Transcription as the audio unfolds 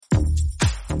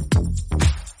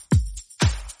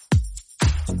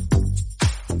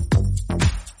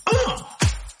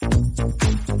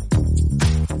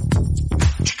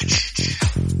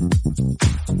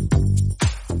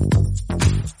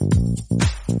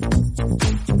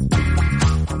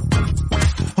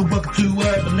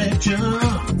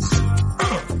legends.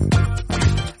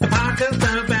 The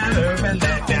podcast about urban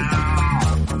legends.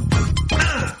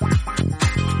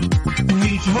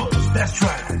 Meet your host, that's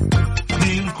right,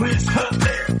 Neil and Chris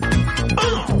Huntley.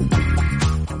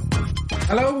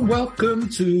 Hello and welcome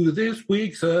to this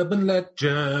week's Urban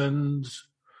Legends.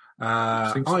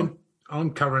 I'm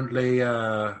currently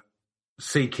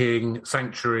seeking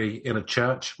sanctuary in a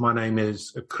church. My name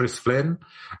is Chris Flynn,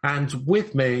 and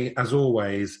with me, as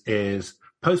always, is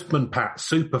Postman Pat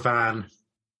Superfan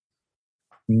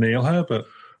Neil Herbert.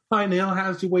 Hi Neil,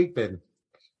 how's your week been?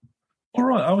 All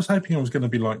right, I was hoping I was going to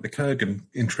be like the Kurgan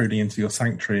intruding into your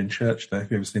sanctuary in church there. Have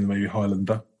you ever seen the movie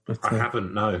Highlander? But I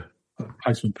haven't, no.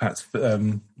 Postman Pat's,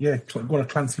 one of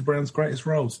Clancy Brown's greatest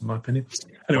roles, in my opinion.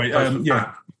 Anyway,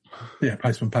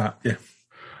 Postman Pat, yeah.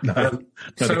 The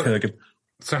Kurgan.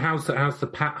 So how's the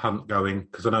Pat hunt going?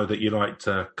 Because I know that you like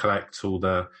to collect all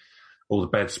the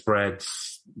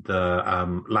bedspreads, the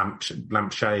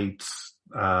lampshades,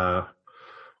 I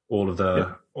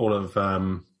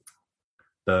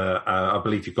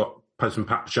believe you've got Postman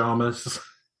Pat pajamas.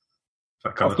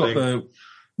 That kind of thing.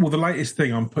 The latest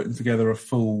thing, I'm putting together a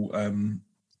full,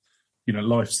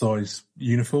 life-size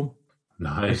uniform.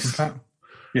 Nice.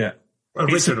 Yeah.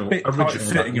 Original. It's a bit tight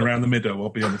fitting around the middle, I'll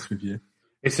be honest with you.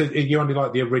 You only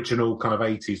like the original kind of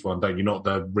 80s one, don't you? Not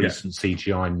the recent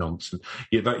CGI nonsense.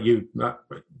 You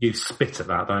spit at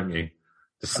that, don't you?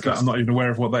 Disgusting. I'm not even aware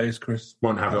of what that is, Chris.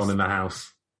 Won't have it on in the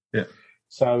house. Yeah.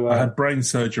 So I had brain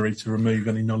surgery to remove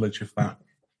any knowledge of that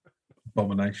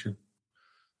abomination.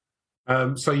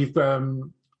 So you've so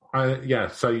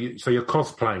you're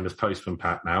cosplaying as Postman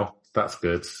Pat now. That's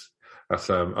good. That's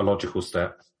a logical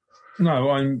step.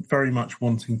 No, I'm very much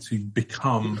wanting to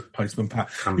become Postman Pat.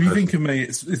 If you think of me,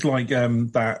 it's like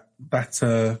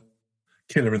that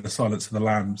killer in the Silence of the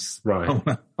Lambs. Right.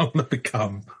 I want to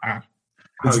become Pat.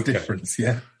 There's a difference,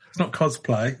 yeah. It's not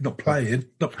cosplay, not playing,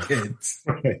 not for kids.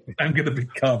 Right. I'm going to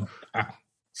become Pat.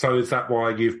 So is that why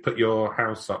you've put your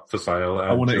house up for sale?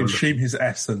 I want to consume his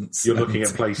essence. You're looking at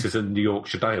places in the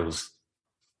Yorkshire Dales.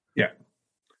 Yeah.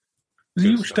 Is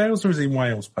he Yorkshire Dales or is he in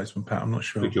Wales, Postman Pat? I'm not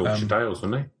sure. Yorkshire Dales,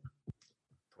 wasn't he?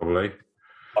 Probably.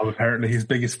 I'm apparently his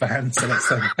biggest fan, so let's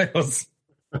say Wales.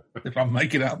 If I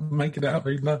make it up,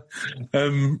 even though.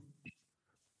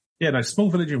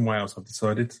 Small village in Wales, I've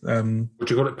decided.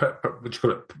 Would you call it Pat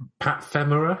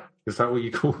Femera? Is that what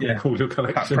you call your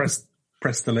collection?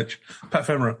 Prestillage. Pat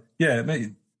Femera. Yeah,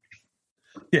 mate.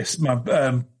 Yes, my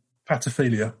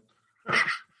patophilia.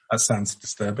 That sounds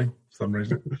disturbing for some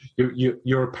reason.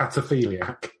 You're a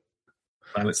patophiliac?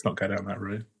 No, let's not go down that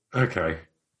route. Okay.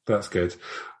 That's good.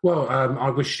 Well, I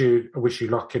wish you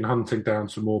luck in hunting down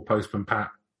some more Postman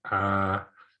Pat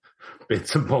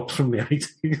bits and bobs from the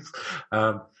 80s.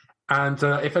 And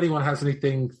if anyone has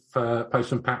anything for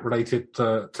Postman Pat related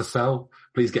to sell,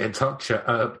 please get in touch at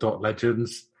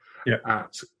herb.legends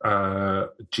at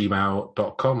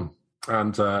gmail.com.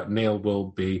 And Neil will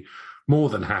be more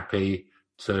than happy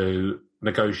to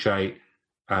negotiate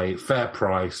a fair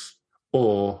price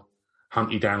or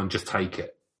hunt you down and just take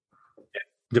it,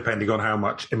 depending on how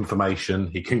much information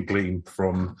he can glean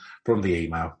from the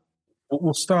email.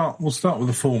 We'll start with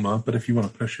the former, but if you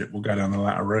want to push it, we'll go down the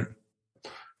latter route.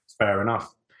 Fair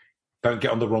enough. Don't get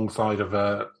on the wrong side of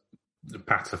the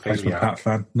patophilia. Pat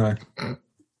fan, no.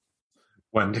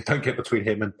 Don't get between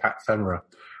him and Pat Femera.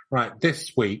 Right,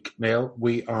 this week, Neil,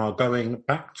 we are going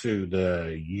back to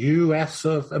the US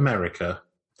of America.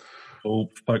 Oh,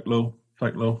 folklore.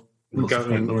 We're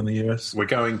going in the US. We're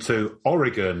going to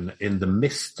Oregon in the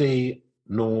misty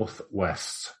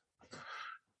northwest.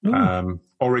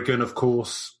 Oregon, of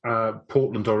course,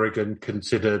 Portland, Oregon,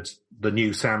 considered the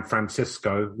new San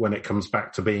Francisco when it comes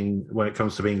to being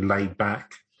laid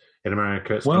back in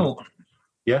America.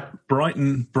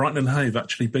 Brighton and Hove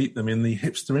actually beat them in the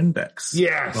hipster index.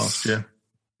 Yes, last year.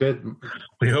 Good.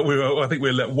 I think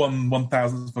we're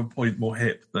 1,000th of a point more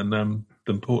hip than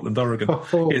Portland, Oregon.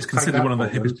 It's considered one of the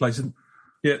hippest places.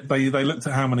 Yeah, they looked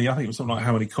at how many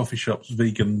coffee shops,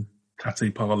 vegan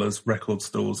tattoo parlours, record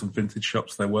stores and vintage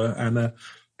shops there were, and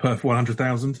Perth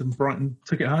 100,000 and Brighton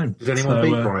took it home. Did anyone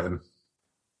beat Brighton?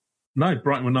 No,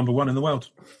 Brighton were number one in the world.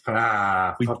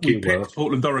 We picked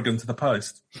Portland, Oregon to the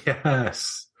post.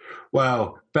 Yes.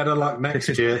 Well, better luck next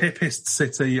year. Hippest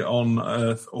city on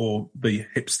earth, or the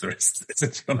hipsterest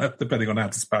city on earth, depending on how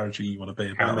disparaging you want to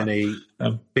be. How many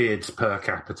beards per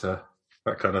capita?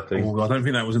 That kind of thing. I don't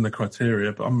think that was in the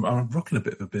criteria, but I'm rocking a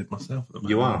bit of a beard myself at the moment.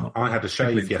 You are. I had a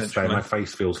shave yesterday. My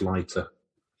face feels lighter.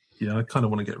 Yeah, I kind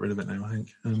of want to get rid of it now, I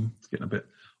think. It's getting a bit...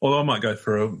 Although I might go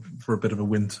for a bit of a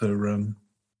winter...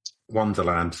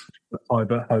 Wonderland.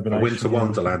 Hibernation. A winter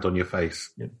wonderland on your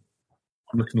face. Yeah.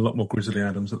 I'm looking a lot more Grizzly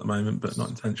Adams at the moment, but not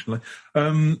intentionally.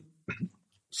 Yeah,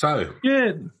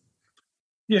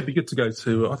 it'd be good to go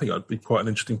to. I think it'd be quite an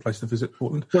interesting place to visit,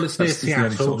 Portland. Well, it's near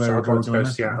Seattle, so I'd like to go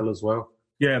to Seattle as well.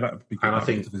 Yeah, that would be good. And I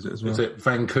think, to visit as well. Is it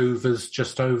Vancouver's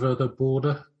just over the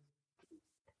border?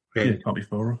 Yeah, it can't be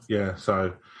far off. Yeah,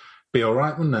 so be all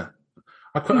right, wouldn't it?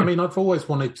 I mean, I've always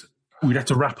wanted... We'd have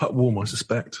to wrap up warm, I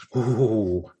suspect.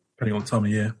 Ooh. Depending on time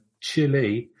of year.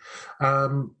 Chilly. Yeah,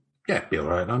 it'd be all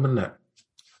right, wouldn't it?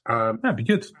 That'd be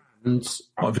good. And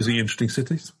might visit interesting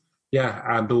cities. Yeah,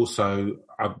 and also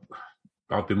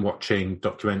I've been watching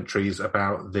documentaries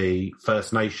about the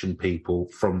First Nation people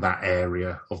from that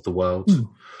area of the world,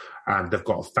 and they've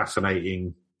got a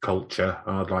fascinating culture.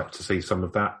 I'd like to see some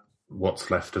of that,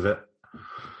 what's left of it.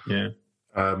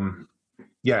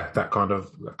 Yeah, that kind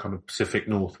of Pacific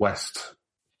Northwest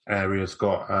area's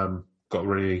got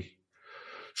really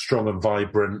strong and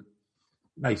vibrant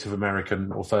Native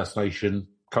American or First Nation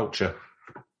culture.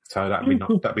 So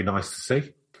that'd be nice to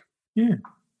see. Yeah.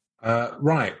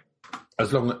 Right.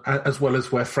 As well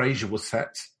as where Frasier was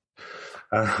set.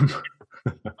 I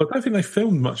don't think they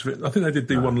filmed much of it. I think they did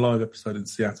do one live episode in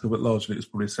Seattle, but largely it was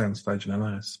probably a soundstage in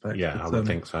LA, I suspect. Yeah, I would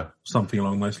think so. Something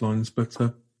along those lines. But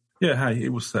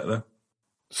it was set there.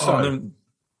 So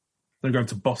they're going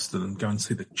to Boston and go and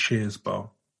see the Cheers bar.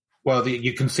 Well,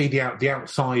 you can see the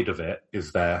outside of it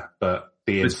is there, but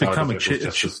the inside of it was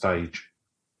just a stage.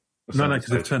 No, because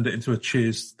they've turned it into a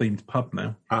Cheers-themed pub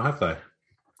now. Oh, have they?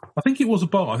 I think it was a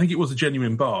bar. I think it was a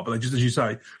genuine bar, but just as you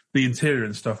say, the interior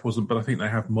and stuff wasn't. But I think they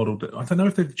have modelled it. I don't know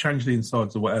if they've changed the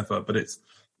insides or whatever, but it's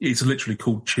literally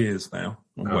called Cheers now,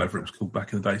 or whatever it was called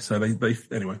back in the day. So they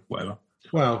anyway, whatever.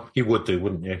 Well, you would do,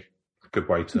 wouldn't you? Good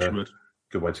way to get.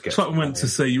 So I went to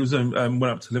see. Went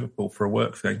up to Liverpool for a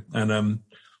work thing, and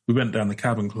we went down the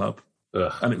Cabin Club,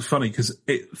 and it was funny because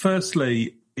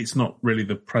firstly, it's not really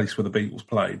the place where the Beatles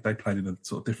played. They played in a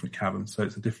sort of different cabin, so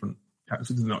it's a different. It's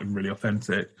not even really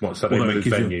authentic. What, so they moved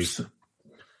venues?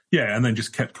 Yeah, and then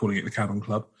just kept calling it the Cabin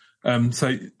Club. I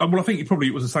think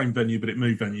it was the same venue, but it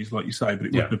moved venues, like you say, but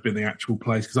it wouldn't have been the actual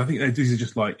place, because I think these are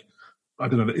just like, I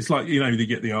don't know, it's like, they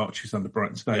get the Arches under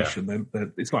Brighton Station,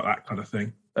 it's like that kind of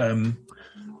thing. And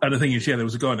the thing is, there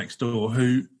was a guy next door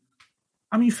who,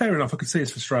 I mean, fair enough, I could see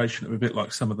his frustration. It was a bit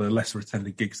like some of the lesser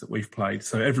attended gigs that we've played.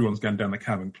 So everyone's going down the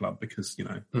Cabin Club because,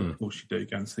 of course you do,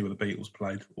 go and see where the Beatles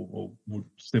played, or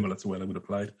similar to where they would have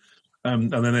played.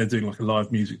 And then they're doing like a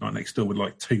live music night next door with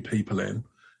like 2 people in.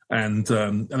 And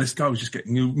this guy was just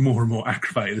getting more and more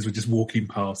aggravated as we're just walking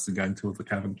past and going towards the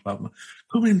Cabin Club.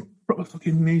 Come in, proper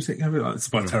fucking music.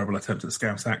 It's my terrible attempt at a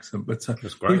Scouse accent, but he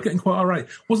was getting quite irate.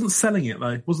 Wasn't selling it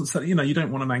though. Wasn't selling. You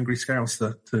don't want an angry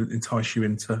Scouser to entice you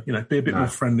into, be a bit more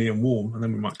friendly and warm, and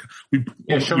then we might.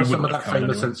 Show us some of that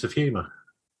famous sense of humour.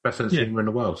 Best sense of humour in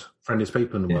the world. Friendliest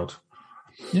people in the world.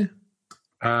 Yeah.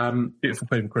 Beautiful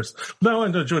people, Chris. No, I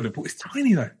enjoyed it, but it's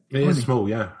tiny though. It is small,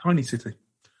 yeah. Tiny city.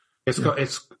 It's got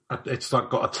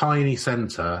a tiny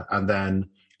centre and then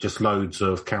just loads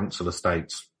of council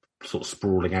estates sort of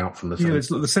sprawling out from the centre.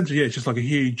 Yeah, the centre. Yeah, it's just like a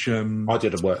huge. I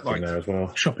did a work thing there as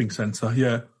well. Shopping centre,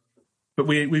 yeah. But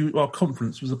our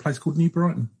conference was a place called New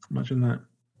Brighton. Imagine that.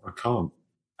 I can't.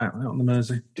 Out on the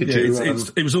Mersey.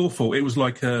 It was awful. It was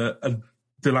like a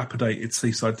dilapidated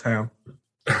seaside town.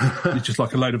 It's just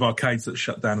like a load of arcades that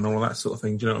shut down and all that sort of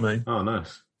thing. Do you know what I mean? Oh,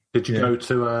 nice. Did you go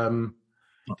to?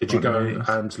 Did you go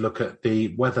and look at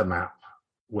the weather map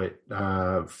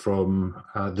from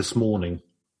this morning,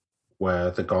 where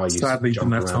the guy used Sadly to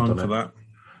jump didn't have around time on for it?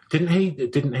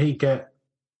 that. Didn't he get?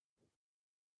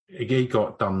 He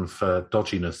got done for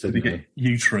dodginess, didn't he?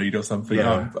 U-treed or something?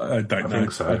 Yeah, I don't know.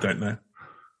 Think so. I don't know.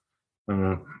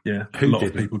 Yeah, a Who lot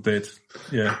didn't? of people did.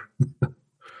 Yeah,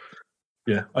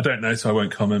 yeah. I don't know, so I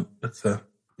won't comment. But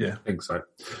yeah, I think so.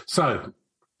 So,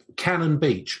 Cannon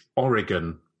Beach,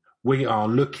 Oregon. We are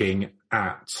looking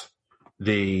at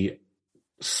the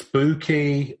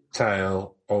spooky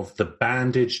tale of the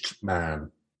Bandaged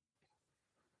Man.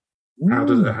 How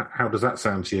does that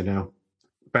sound to you now?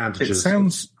 Bandages. It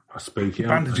sounds are spooky.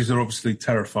 Bandages are obviously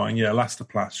terrifying. Yeah,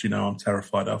 elastoplast, I'm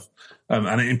terrified of,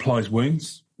 and it implies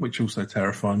wounds, which also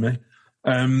terrify me.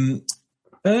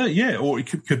 Or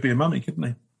it could be a mummy, couldn't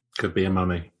it? Could be a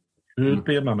mummy. Could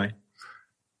be a mummy.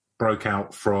 Broke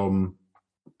out from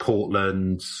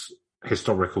Portland's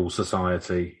Historical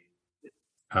Society.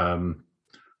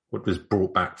 What was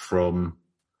brought back from,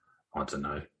 I don't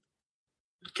know,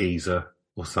 Giza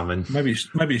or something. Maybe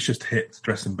it's just hit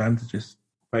dressed in bandages.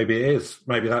 Maybe it is.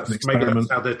 Maybe that's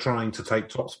how they're trying to take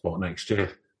top spot next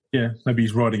year. Yeah, maybe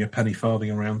he's riding a penny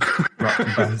farthing around wrapped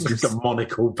in bandages. Just got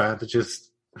monocle bandages.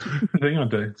 It's the thing I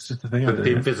do. It's just the thing I do.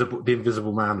 The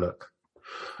invisible man look.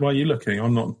 Why are you looking?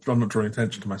 I'm not drawing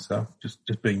attention to myself. Just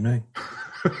being me.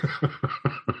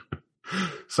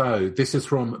 So this is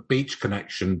from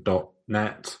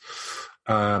beachconnection.net.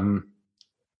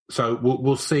 So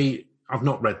we'll see. I've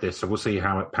not read this, so we'll see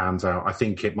how it pans out. I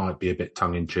think it might be a bit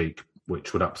tongue-in-cheek,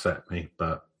 which would upset me,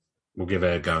 but we'll give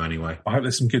it a go anyway. I hope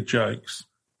there's some good jokes.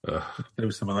 There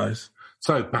were some of those.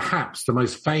 So perhaps the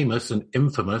most famous and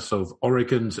infamous of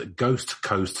Oregon's Ghost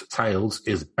Coast tales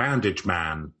is Bandaged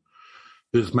Man,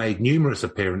 who's made numerous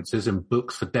appearances in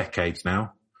books for decades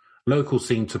now. Locals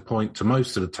seem to point to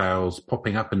most of the tales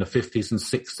popping up in the 50s and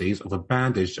 60s of a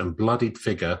bandaged and bloodied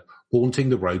figure haunting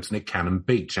the roads near Cannon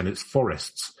Beach and its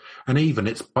forests, and even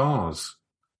its bars.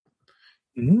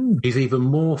 He's even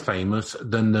more famous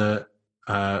than the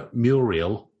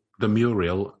Muriel,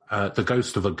 the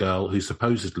ghost of a girl who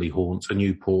supposedly haunts a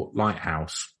Newport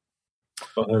lighthouse. I've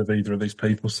not heard of either of these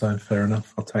people, so fair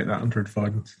enough. I'll take that under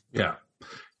advisement. Yeah.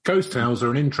 Ghost tales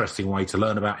are an interesting way to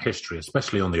learn about history,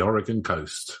 especially on the Oregon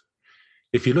coast.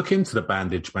 If you look into the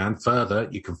Bandaged Man further,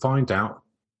 you can find out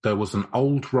there was an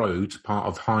old road, part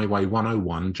of Highway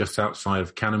 101, just outside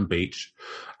of Cannon Beach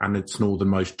and its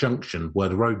northernmost junction, where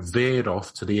the road veered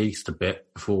off to the east a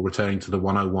bit before returning to the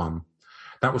 101.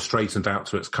 That was straightened out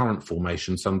to its current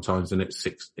formation sometimes in the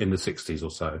 60s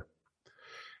or so.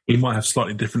 We might have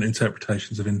slightly different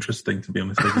interpretations of interesting, to be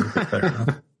honest with you, but fair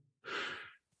enough.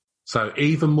 So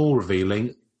even more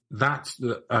revealing, that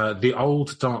the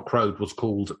old dark road was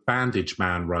called Bandaged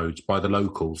Man Road by the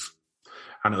locals.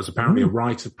 And it was apparently a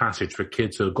rite of passage for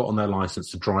kids who had got on their license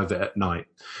to drive it at night.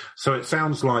 So it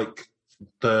sounds like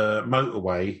the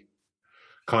motorway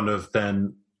kind of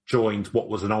then joined what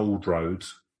was an old road,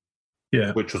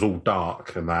 which was all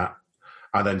dark and that.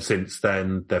 And then since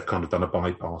then, they've kind of done a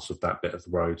bypass of that bit of the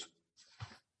road.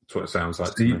 That's what it sounds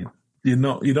like to me. You're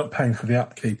not paying for the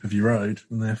upkeep of your road,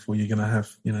 and therefore you're going to have,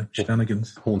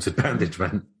 shenanigans. Haunted bandage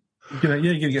men. You're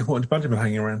going to get haunted bandage men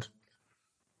hanging around.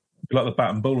 Like the bat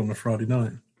and ball on a Friday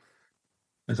night.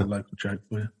 There's a local joke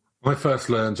for you. I first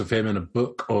learned of him in a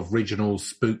book of regional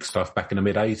spook stuff back in the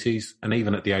mid-'80s, and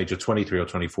even at the age of 23 or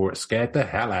 24, it scared the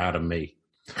hell out of me.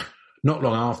 Not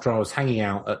long after, I was hanging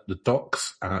out at the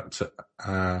docks at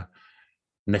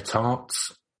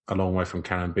Netarts, a long way from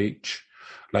Cannon Beach,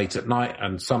 late at night,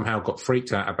 and somehow got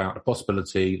freaked out about the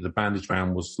possibility the Bandaged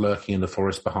Man was lurking in the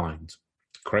forest behind.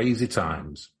 Crazy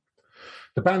times.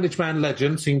 The Bandaged Man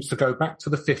legend seems to go back to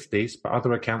the 50s, but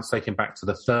other accounts take him back to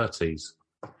the 30s.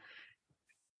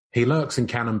 He lurks in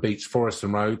Cannon Beach Forest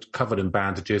and Road, covered in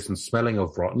bandages and smelling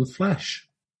of rotten flesh.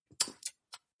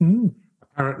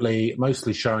 Apparently,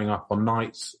 mostly showing up on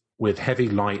nights with heavy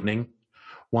lightning.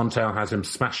 One tale has him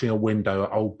smashing a window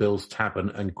at Old Bill's Tavern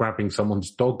and grabbing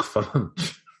someone's dog for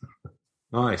lunch.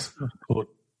 Nice. Poor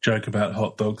joke about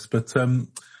hot dogs, but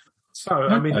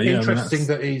interesting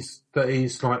that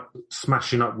he's like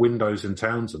smashing up windows in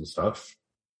towns and stuff.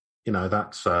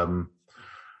 That's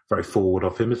very forward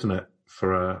of him, isn't it?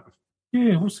 For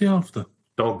what's he after?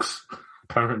 Dogs,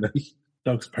 apparently.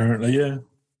 Dogs, apparently, yeah.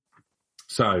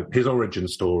 So his origin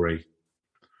story.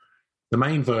 The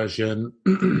main version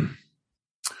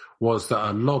was that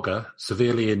a logger,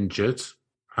 severely injured,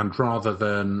 and rather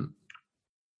than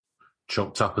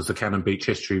chopped up, as the Cannon Beach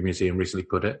History Museum recently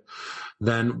put it,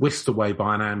 then whisked away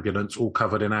by an ambulance, all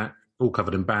covered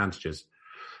in bandages.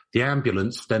 The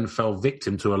ambulance then fell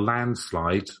victim to a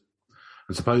landslide,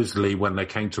 and supposedly when they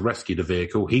came to rescue the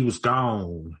vehicle, he was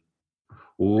gone.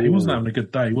 Ooh. He wasn't having a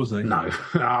good day, was he? No.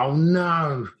 Oh,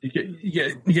 no.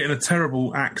 You get in a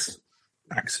terrible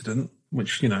accident,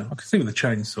 which, I could see with a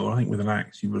chainsaw. I think with an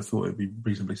axe, you would have thought it would be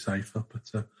reasonably safer,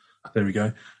 but there we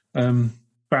go.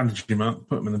 Bandage him up,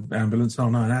 put him in the ambulance. Oh,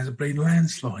 no, that's a bleeding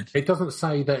landslide. It doesn't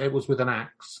say that it was with an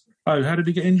axe. Oh, how did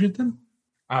he get injured then?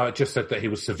 Oh, it just said that he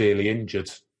was severely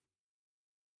injured.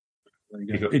 There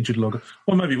you go. Injured logger.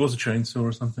 Well, maybe it was a chainsaw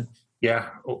or something. Yeah.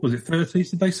 Was it 30s,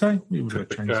 did they say?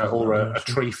 Or a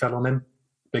tree fell on him.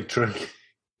 Big tree.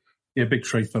 Yeah, big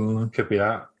tree fell on him. Could be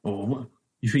that. Or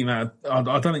you think that? I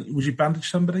don't think. Would you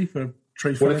bandage somebody for a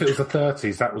tree fall? Well, if it was the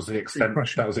 30s, that was the extent.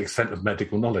 That was the extent of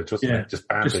medical knowledge, wasn't it? Just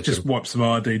bandage. Just wipe some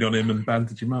iodine on him and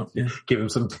bandage him up. Yeah. Give him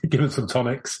some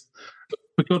tonics.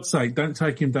 For God's sake, don't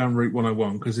take him down Route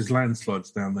 101 because there's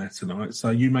landslides down there tonight. So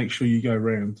you make sure you go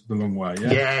round the long way.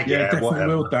 Yeah, definitely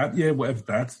whatever. Will, Dad. Yeah, whatever,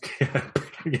 Dad.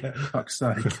 Yeah. Fuck's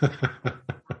sake.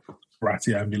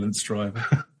 Bratty ambulance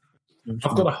driver.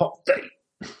 I've got a hot date.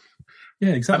 Yeah,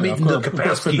 exactly. I've got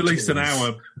to spend at least an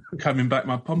hour coming back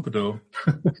my pompadour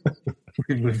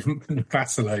with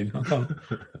Vaseline.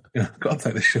 I've got to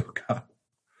take the shortcut.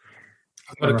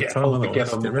 I've got to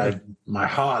get on my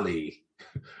Harley.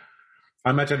 I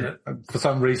imagine, for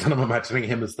some reason, I'm imagining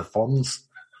him as the Fonz.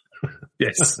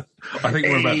 Yes. I think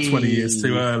we're about 20 years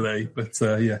too early, but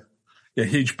yeah,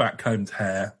 huge backcombed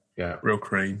hair, real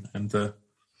cream, and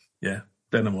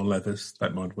denim or leathers,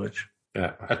 don't mind which.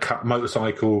 Yeah, a cut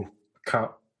motorcycle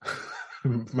cut,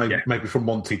 maybe from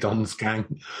Monty Don's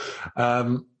gang.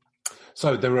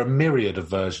 So there are a myriad of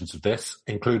versions of this,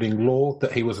 including lore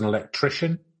that he was an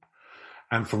electrician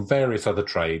and from various other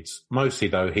trades. Mostly,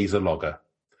 though, he's a logger.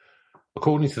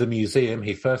 According to the museum,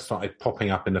 he first started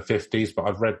popping up in the 50s, but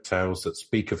I've read tales that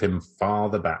speak of him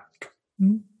farther back.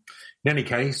 In any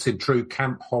case, in true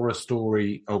camp horror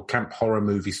story or camp horror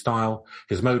movie style,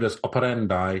 his modus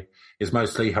operandi is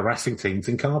mostly harassing teens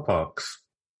in car parks.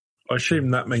 I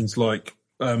assume that means like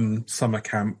summer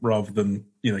camp rather than,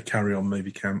 carry on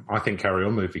movie camp. I think carry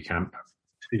on movie camp.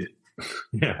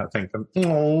 Yeah, I think.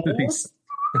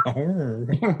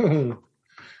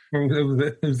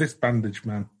 Who's this Bandaged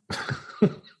Man?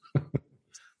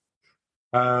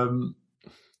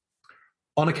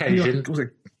 On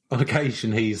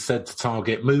occasion, he's said to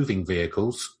target moving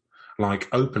vehicles like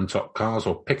open-top cars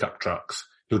or pickup trucks.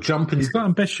 He'll jump in. He's got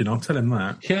ambition, I'll tell him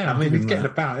that. Yeah, I mean, he's getting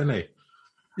about, isn't he?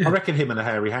 Yeah. I reckon him and a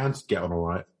hairy hand get on all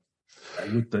right.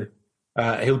 He would do.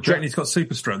 He's got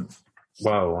super strength.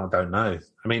 Well, I don't know.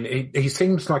 I mean, he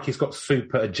seems like he's got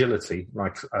super agility,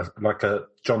 like a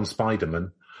John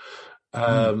Spiderman.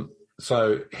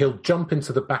 So he'll jump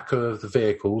into the back of the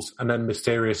vehicles and then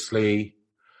mysteriously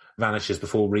vanishes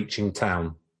before reaching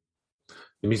town.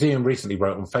 The museum recently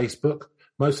wrote on Facebook,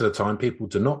 most of the time people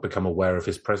do not become aware of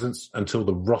his presence until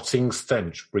the rotting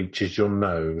stench reaches your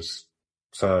nose.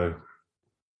 So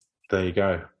there you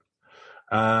go.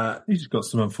 He's just got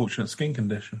some unfortunate skin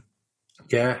condition.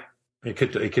 Yeah. It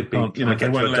could be. They won't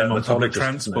let him on public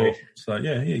transport. So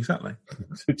yeah, exactly.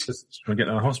 Just trying to get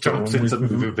to the hospital. Jumps into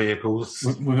moving vehicles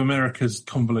with America's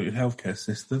convoluted healthcare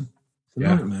system. It's a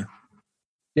nightmare.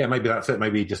 Yeah, maybe that's it.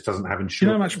 Maybe he just doesn't have insurance. Do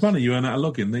you know how much money you earn out of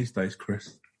logging these days,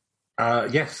 Chris?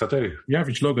 Yes, I do. The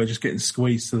average logger just getting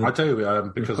squeezed to the. I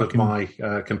do because of my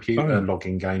computer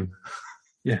logging game.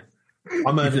 Yeah,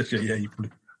 I'm earning. You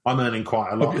probably. I'm earning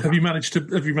quite a lot. Have you managed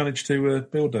to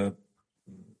build a?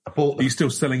 Are you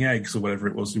still selling eggs or whatever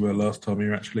it was you were last time?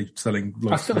 You're actually selling.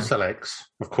 I still sell eggs,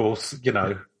 of course. Look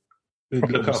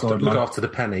after the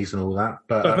pennies and all that.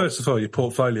 But diversify your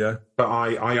portfolio. But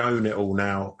I own it all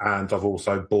now, and I've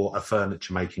also bought a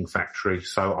furniture making factory,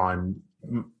 so I'm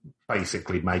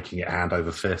basically making it hand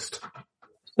over fist.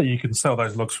 So you can sell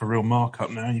those logs for real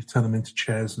markup now. You turn them into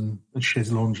chairs and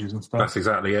chaise lounges and stuff. That's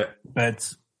exactly it.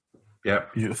 Beds. Yeah,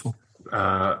 beautiful.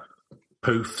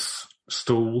 Poofs,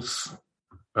 stools.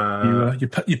 You're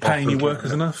paying your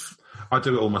workers enough? I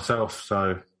do it all myself,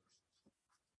 so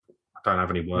I don't have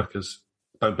any workers.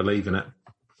 Don't believe in it.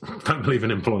 Don't believe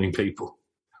in employing people.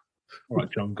 All right,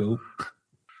 John Gould.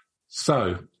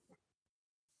 So,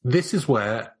 this is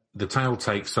where the tale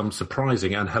takes some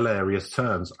surprising and hilarious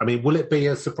turns. I mean, will it be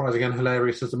as surprising and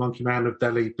hilarious as the Monkey Man of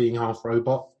Delhi being half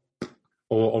robot?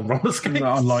 Or on roller skates?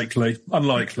 No, unlikely,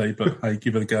 but hey,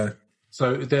 give it a go.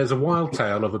 So there's a wild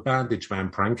tale of a Bandaged Man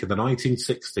prank in the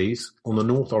 1960s on the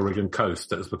North Oregon coast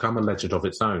that has become a legend of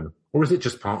its own. Or is it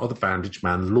just part of the Bandaged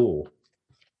Man lore?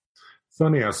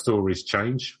 Funny how stories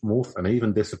change, morph, and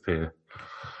even disappear.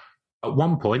 At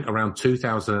one point, around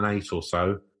 2008 or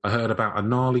so, I heard about a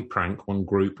gnarly prank one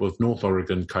group of North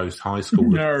Oregon coast high school...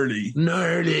 Gnarly!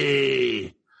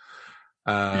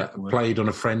 Played on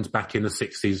a friend back in the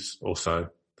 60s or so.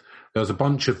 There was a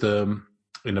bunch of them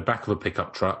in the back of a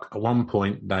pickup truck. At one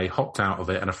point, they hopped out of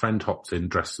it and a friend hopped in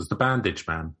dressed as the Bandaged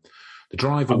Man. The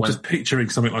driver I'm just picturing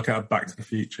something like out of Back to the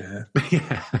Future here.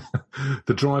 Yeah.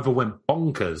 The driver went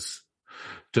bonkers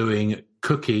doing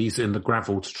cookies in the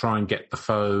gravel to try and get the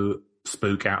faux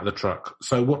spook out of the truck.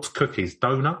 So what's cookies?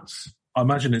 Donuts? I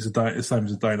imagine it's the same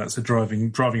as a donut. So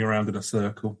driving around in a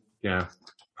circle. Yeah.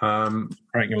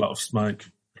 Creating a lot of smoke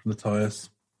from the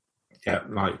tyres. Yeah,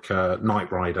 like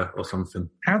Knight Rider or something.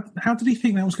 How did he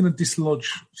think that was going to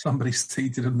dislodge somebody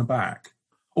seated in the back?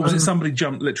 Or was it somebody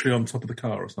jumped literally on top of the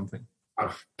car or something?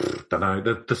 I don't know.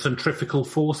 The centrifugal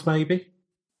force, maybe?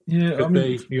 Yeah, Could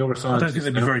be. You're a scientist. I don't think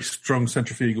there'd be very strong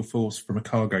centrifugal force from a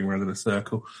car going around in a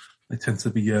circle. They tend to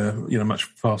be, much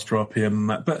faster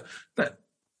RPM than that.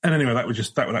 And anyway, that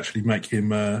would actually make him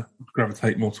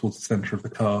gravitate more towards the centre of the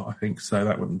car, I think. So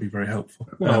that wouldn't be very helpful.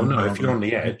 Well, no, if you're on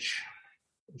the edge,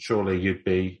 surely you'd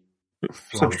be...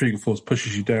 Centrifugal force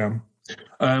pushes you down.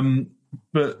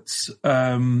 But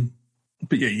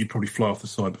yeah, you'd probably fly off the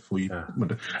side before you... Yeah.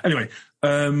 Anyway,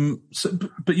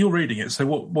 but you're reading it, so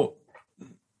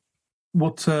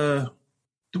what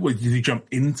did he jump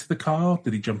into the car?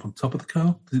 Did he jump on top of the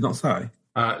car? Did he not say?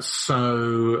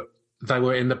 So they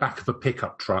were in the back of a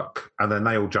pickup truck, and then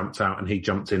they all jumped out, and he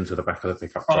jumped into the back of the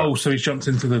pickup truck. Oh, so he's jumped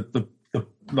into the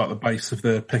base of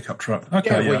the pickup truck.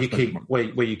 Okay,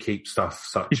 where you keep stuff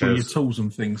such as your tools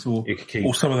and things, or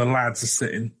some of the lads are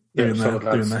sitting doing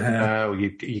their hair. Or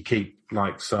you keep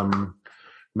like some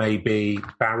maybe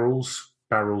barrels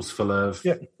full of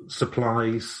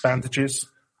supplies, bandages.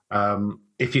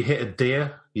 If you hit a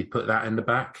deer, you put that in the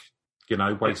back.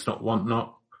 Waste not, want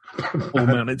not. All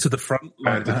mounted to the front,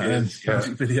 like bandages, that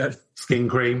music video. Skin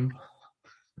cream.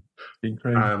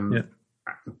 Yeah.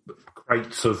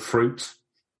 Crates of fruit,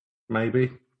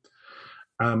 maybe.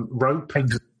 Rope.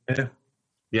 Eggs.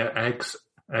 Yeah, eggs.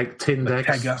 Tinned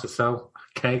eggs to sell.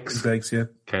 Kegs. Eggs, yeah.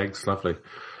 Kegs, lovely.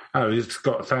 Oh, it's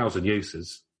got 1,000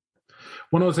 uses.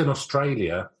 When I was in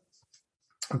Australia,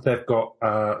 they've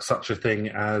got such a thing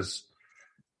as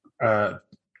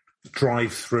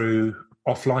drive-through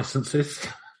off licenses.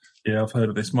 Yeah, I've heard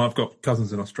of this. I've got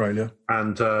cousins in Australia.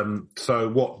 And so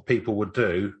what people would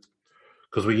do,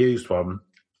 because we used one,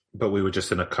 but we were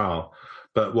just in a car,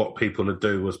 but what people would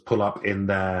do was pull up in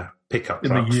their pickup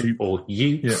trucks, or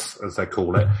utes, as they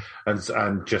call it,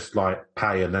 and just like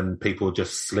pay, and then people would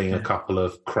just sling a couple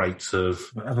of crates of...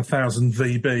 Have 1,000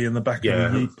 VB in the back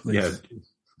of the ute, please.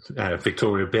 Yeah,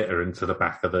 Victoria Bitter into the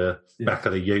back of the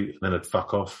ute, and then it'd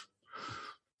fuck off.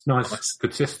 Nice.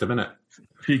 Good system, isn't it?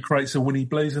 A few crates of Winnie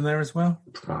Blues in there as well?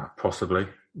 Possibly.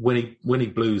 Winnie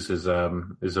Blues is a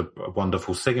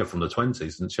wonderful singer from the 20s,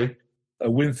 isn't she?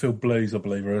 Winfield Blues, I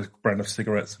believe, are a brand of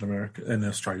cigarettes in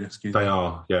Australia. They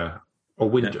are, yeah.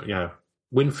 Or Winfields. Yeah,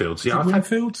 Winfields?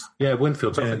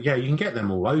 Winfields. Yeah, you can get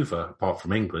them all over, apart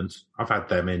from England. I've had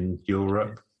them in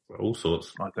Europe, all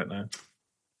sorts. I don't know.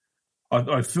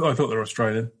 I thought they were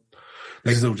Australian.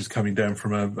 This is all just coming down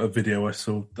from a video I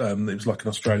saw. It was like an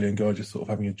Australian guy just sort of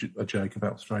having a joke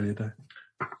about Australia Day.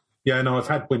 Yeah, no, I've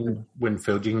had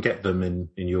Winfield. You can get them in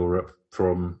Europe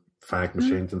from fag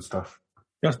machines and stuff.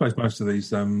 Yeah, I suppose most of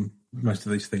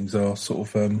these things are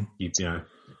sort of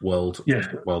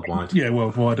worldwide. Yeah,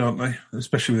 worldwide, aren't they?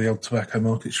 Especially with the old tobacco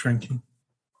market shrinking.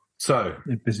 So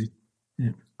they're busy.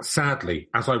 Yeah. Sadly,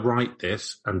 as I write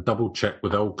this and double check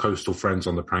with old coastal friends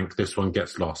on the prank, this one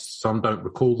gets lost. Some don't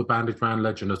recall the Bandaged Man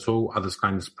legend at all. Others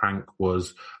claim this prank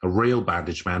was a real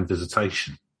Bandaged Man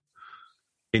visitation.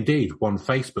 Indeed, one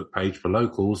Facebook page for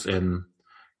locals in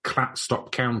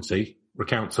Clattstop County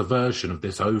recounts a version of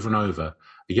this over and over.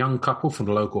 A young couple from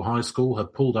the local high school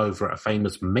had pulled over at a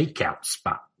famous makeout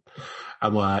spot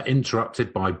and were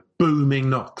interrupted by booming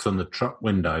knocks on the truck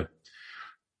window,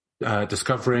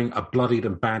 discovering a bloodied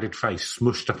and bandaged face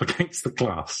smushed up against the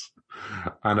glass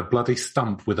and a bloody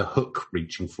stump with a hook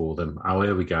reaching for them. Oh,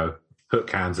 here we go. Hook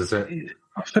hands, is it?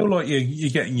 I feel like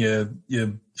you're getting your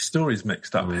stories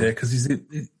mixed up here, because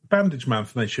Bandaged Man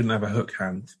for me shouldn't have a hook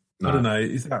hand. No. I don't know.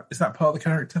 Is that part of the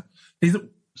character?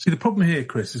 See, the problem here,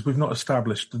 Chris, is we've not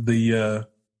established the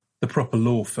proper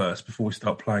law first before we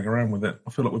start playing around with it. I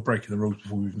feel like we're breaking the rules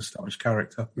before we've established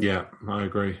character. Yeah, I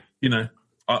agree.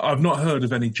 I've not heard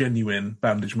of any genuine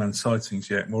Bandaged Man sightings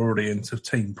yet. We're already into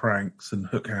teen pranks and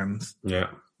hook hands. Yeah.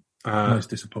 Most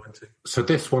disappointing. So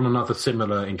this one and other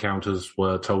similar encounters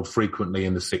were told frequently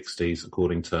in the 60s,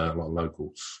 according to a lot of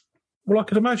locals. Well, I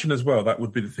could imagine as well that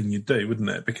would be the thing you'd do, wouldn't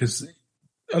it? Because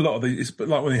a lot of it's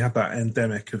like when you had that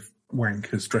endemic of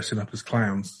wankers dressing up as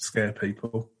clowns to scare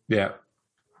people. Yeah.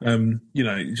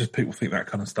 Just people think that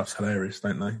kind of stuff's hilarious,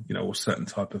 don't they? Or certain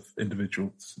type of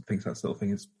individuals thinks that sort of thing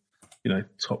is,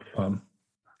 top fun.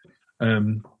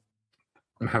 I'm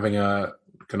gonna have a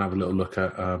little look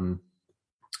at.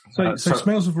 So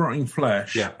smells of rotting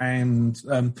flesh, yeah. And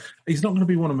he's not going to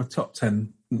be one of my top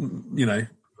 10,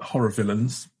 horror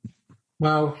villains.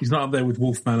 Well, he's not up there with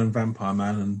Wolfman and Vampire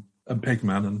Man and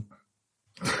Pigman and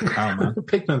Owlman.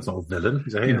 Pigman's not a villain;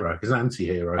 he's a hero. He's an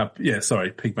anti-hero.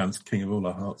 Pigman's king of all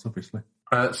our hearts, obviously.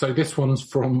 So this one's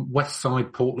from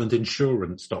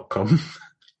WestsidePortlandInsurance.com.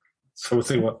 So we'll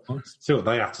see what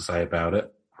they have to say about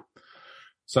it.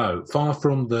 So, far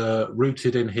from the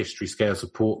rooted-in history scares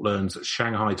of Portland's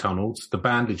Shanghai tunnels, the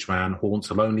Bandaged Man haunts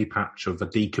a lonely patch of a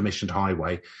decommissioned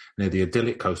highway near the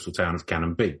idyllic coastal town of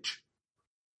Cannon Beach.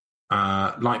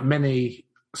 Like many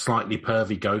slightly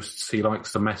pervy ghosts, he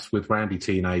likes to mess with randy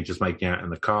teenagers making out in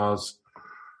the cars,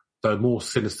 though more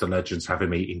sinister legends have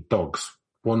him eating dogs,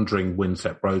 wandering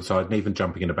windswept roadside, and even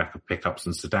jumping in the back of pickups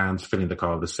and sedans, filling the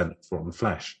car with the scent of rotten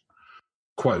flesh.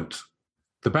 Quote,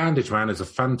 "The Bandaged Man is a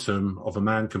phantom of a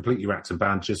man completely wrapped in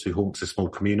bandages who haunts a small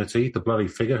community. The bloody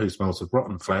figure who smells of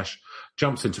rotten flesh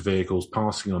jumps into vehicles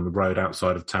passing on the road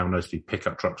outside of town, mostly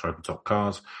pickup trucks or open-top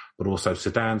cars, but also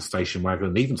sedans, station wagon,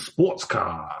 and even sports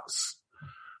cars.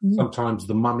 Sometimes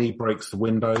the mummy breaks the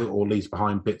window or leaves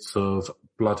behind bits of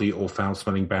bloody or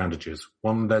foul-smelling bandages.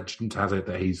 One legend has it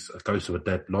that he's a ghost of a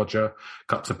dead lodger,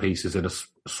 cut to pieces in a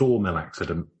sawmill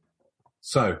accident.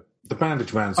 So, the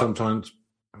Bandaged Man sometimes...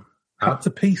 Cut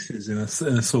to pieces in a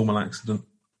sawmill accident.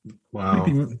 Well...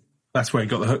 Maybe that's where he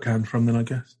got the hook hand from then, I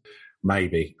guess.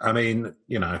 Maybe. I mean,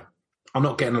 I'm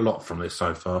not getting a lot from this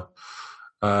so far.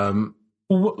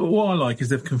 Well, what I like is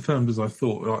they've confirmed, as I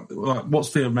thought, like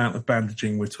what's the amount of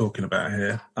bandaging we're talking about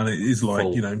here? And it is like,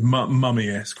 full.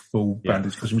 Mummy-esque full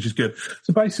bandage costume, which is good.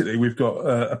 So basically, we've got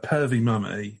a pervy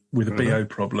mummy with a BO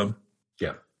problem.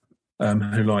 Yeah.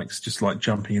 Who likes just like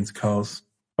jumping into cars.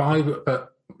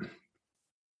 But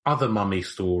other mummy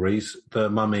stories, the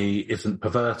mummy isn't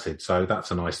perverted, so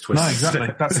that's a nice twist. No,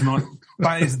 exactly. That's nice.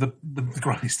 That is the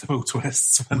greatest of all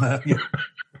twists when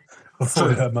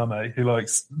avoid her mummy who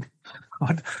likes...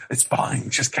 It's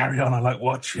fine, just carry on. I like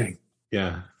watching.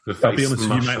 Yeah. I'll be honest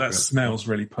with you, mate, that smell's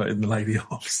really putting the lady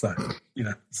off. So,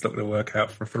 it's not going to work out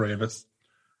for three of us.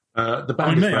 I'll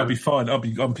be fine. I'll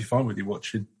be fine with you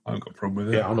watching. I haven't got a problem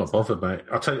with it. Yeah, I'm not bothered, mate.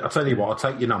 I'll tell you what, I'll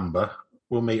take your number.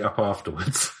 We'll meet up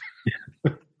afterwards.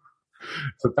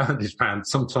 The Bandaged Man,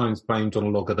 sometimes blamed on a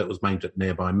logger that was maimed at a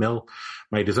nearby mill,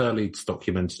 made his earliest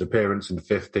documented appearance in the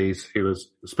 50s. He was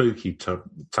a spooky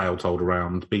tale told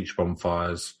around beach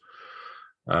bonfires,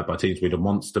 by teens reading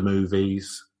monster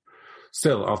movies.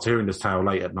 Still, after hearing this tale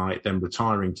late at night, then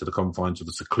retiring to the confines of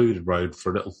the secluded road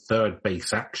for a little third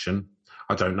base action.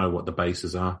 I don't know what the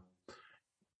bases are.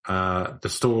 The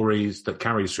stories that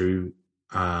carries through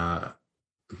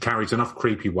carries enough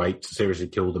creepy weight to seriously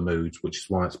kill the mood, which is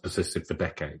why it's persisted for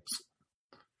decades.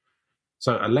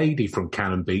 So a lady from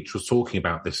Cannon Beach was talking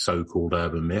about this so-called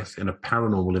urban myth in a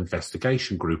paranormal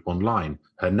investigation group online.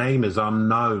 Her name is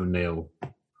unknown, Neil.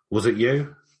 Was it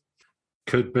you?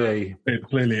 Could be.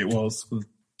 Clearly it was.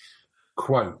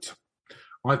 Quote,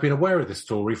 I've been aware of this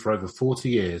story for over 40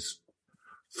 years,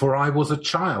 for I was a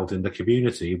child in the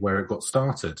community where it got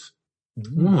started.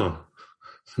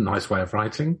 Nice way of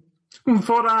writing.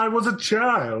 For I was a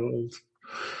child.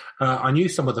 I knew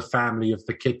some of the family of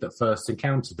the kid that first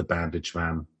encountered the Bandaged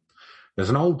Man. There's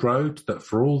an old road that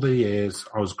for all the years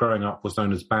I was growing up was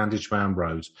known as Bandaged Man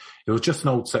Road. It was just an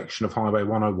old section of Highway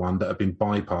 101 that had been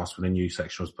bypassed when a new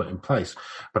section was put in place.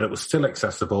 But it was still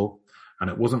accessible, and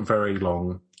it wasn't very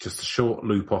long, just a short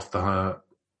loop off the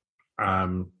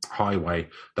highway.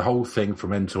 The whole thing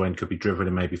from end to end could be driven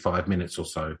in maybe 5 minutes or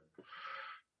so.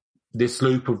 This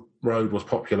loop of road was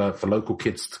popular for local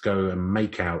kids to go and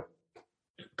make out.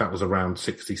 That was around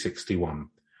 60-61.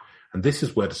 And this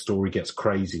is where the story gets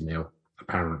crazy, Neil,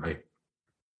 apparently.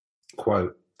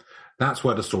 Quote, that's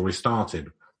where the story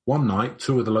started. One night,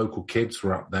 two of the local kids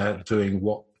were up there doing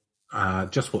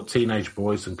just what teenage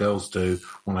boys and girls do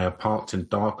when they are parked in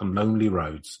dark and lonely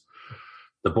roads.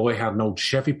 The boy had an old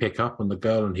Chevy pickup and the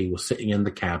girl and he were sitting in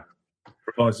the cab.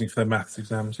 Revising for their maths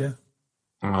exams, yeah?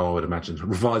 Oh, I would imagine.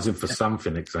 Revising for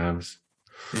something exams.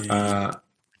 Yeah.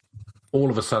 All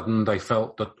of a sudden, they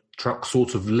felt the truck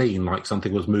sort of lean, like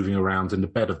something was moving around in the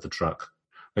bed of the truck.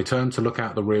 They turned to look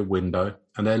out the rear window,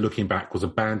 and there looking back was a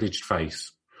bandaged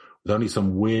face, with only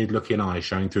some weird-looking eyes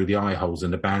showing through the eye holes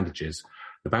in the bandages.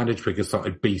 The bandage figure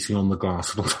started beating on the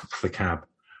glass on top of the cab.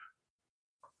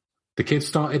 The kid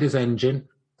started his engine,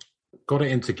 got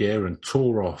it into gear, and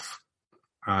tore off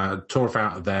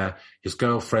out of there, his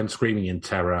girlfriend screaming in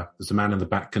terror as the man in the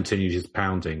back continued his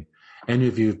pounding. Any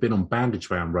of you who've been on Bandaged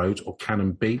Man Road or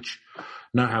Cannon Beach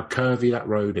know how curvy that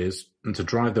road is, and to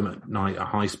drive them at night at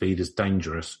high speed is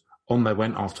dangerous. On they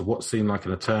went after what seemed like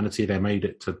an eternity. They made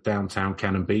it to downtown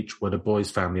Cannon Beach, where the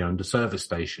boys' family owned a service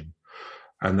station,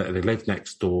 and they lived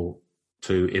next door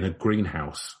to in a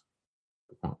greenhouse.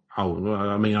 Oh,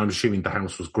 I mean, I'm assuming the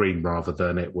house was green rather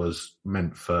than it was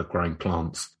meant for growing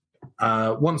plants.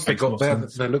 Once they got there,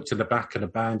 they looked in the back and the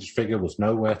bandaged figure was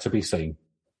nowhere to be seen.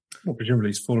 Well, presumably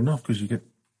he's fallen off because you get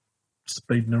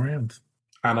speeding around.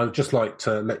 And I'd just like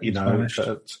to let you know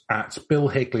that at Bill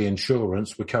Higley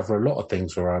Insurance, we cover a lot of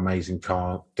things for our amazing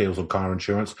car deals on car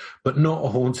insurance, but not a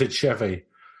haunted Chevy.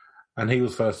 And he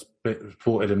was first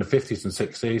reported in the 50s and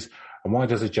 60s. And why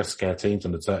does it just scare teens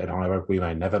on a deserted highway? We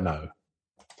may never know.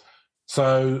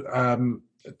 So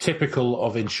typical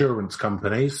of insurance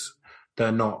companies,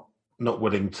 they're not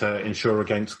willing to insure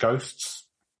against ghosts.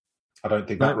 I don't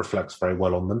think that reflects very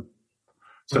well on them.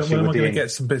 When am I going to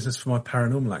get some business for my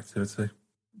paranormal activity?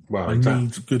 Well, I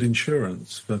need good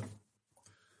insurance.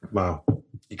 Well,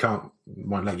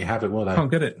 won't let you have it, will they?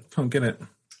 Can't get it.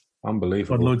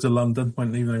 Unbelievable. Lloyd's of London,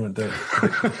 they won't do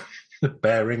it.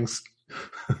 Bearings.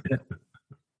 Yeah.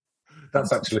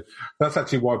 That's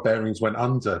actually why Bearings went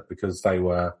under, because they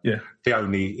were the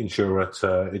only insurer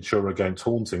to insure against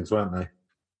hauntings, weren't they?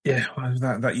 Yeah,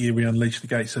 well, that year we unleashed the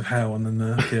gates of hell, and then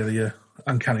the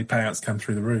uncanny payouts came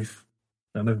through the roof.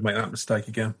 I'll never make that mistake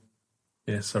again.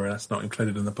 Yeah, sorry, that's not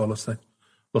included in the policy.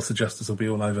 Loss of justice will be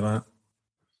all over that.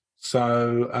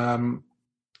 So,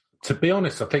 to be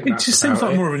honest, I think it just seems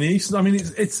like more of an East. I mean,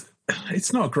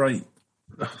 it's not a great.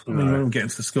 I mean, we won't get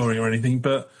into the scoring or anything,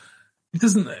 but it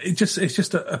doesn't. It's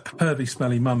just a pervy,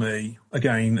 smelly mummy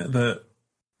again that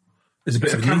is a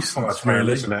bit of a nuisance,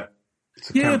 really, isn't it?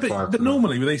 Yeah, but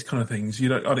normally with these kind of things,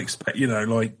 I'd expect,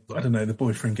 like, I don't know, the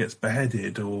boyfriend gets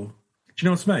beheaded, or do you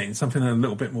know what I mean? Something a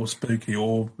little bit more spooky,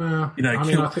 or all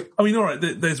right.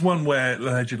 There's one where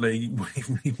allegedly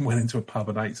he went into a pub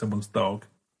and ate someone's dog,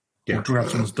 or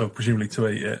grabbed someone's dog, presumably to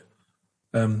eat it.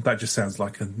 That just sounds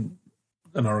like an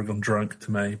Oregon drunk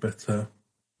to me. But I've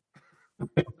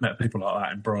met people like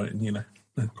that in Brighton.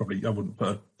 Probably I wouldn't put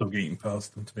a dog eating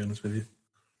past them, to be honest with you.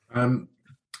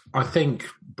 I think,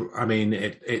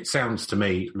 it sounds to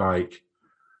me like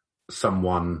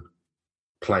someone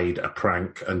played a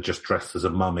prank and just dressed as a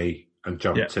mummy and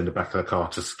jumped in the back of the car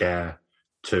to scare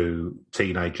two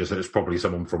teenagers. It was probably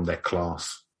someone from their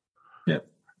class. Yeah.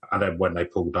 And then when they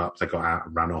pulled up, they got out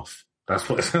and ran off. That's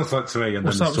what it sounds like to me. And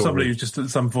then somebody who's just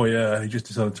some voyeur who just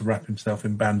decided to wrap himself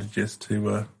in bandages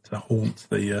to haunt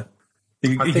the.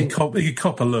 He could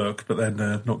cop a look, but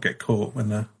then not get caught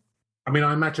when.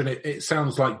 I imagine it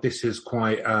sounds like this is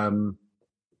quite an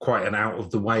out of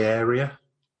the way area,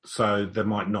 so there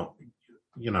might not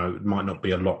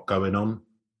be a lot going on,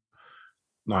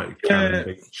 like Cannon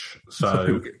Beach.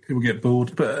 So people get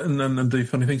bored, and do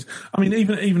funny things.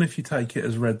 Even if you take it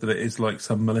as read that it is like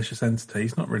some malicious entity,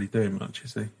 he's not really doing much,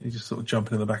 is he? He's just sort of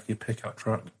jumping in the back of your pickup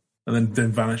truck and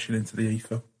then vanishing into the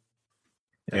ether.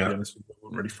 Yeah, to be honest with you, it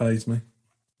wouldn't really faze me.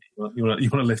 You want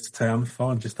to live to town?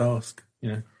 Fine, just ask.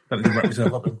 Don't need to wrap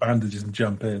yourself up in bandages and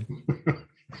jump in.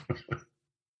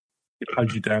 It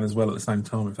holds you down as well at the same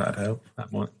time, if that'd help. That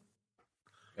might.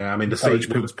 Yeah, the sea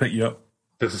people to pick you up.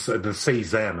 The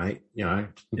sea's there, mate.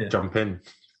 Jump in.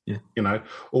 Yeah.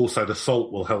 Also the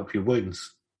salt will help your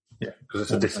wounds. Yeah, because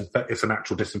it's a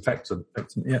natural disinfectant.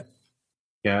 Yeah.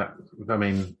 Yeah,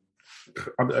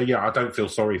 I don't feel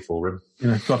sorry for him.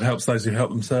 God helps those who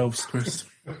help themselves, Chris.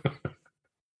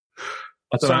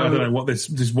 I don't know what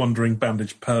this wandering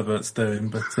bandaged pervert's doing,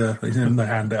 but he's in the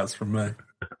handouts from me.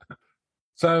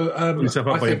 So, put yourself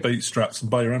up by your bootstraps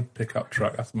and buy your own pickup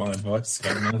truck. That's my advice.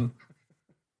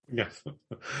 Yes,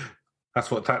 that's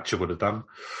what Thatcher would have done.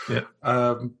 Yeah.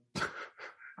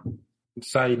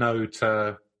 Say no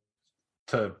to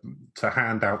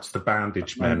handouts to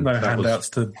Bandaged Men. No handouts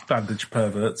to bandaged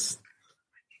perverts.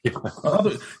 Yeah.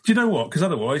 Do you know what? Because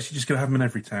otherwise, you're just going to have them in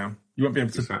every town. You won't be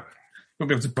able to. Exactly. Won't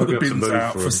be able to put the bins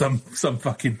out for some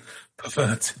fucking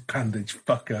perverted bandaged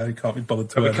fucker who can't be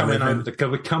bothered to We're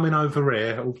coming over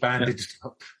here all bandaged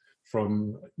up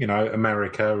from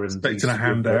America and expecting a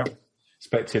handout.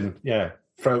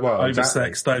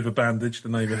 Oversexed, over-bandaged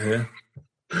and over here.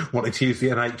 Wanting to use the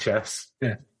NHS.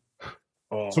 Yeah.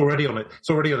 Oh. It's already on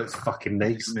its fucking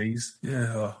knees.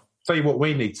 Yeah. Oh. Tell you what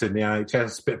we need in the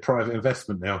NHS, a bit of private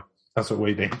investment now. That's what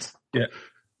we need. Yeah.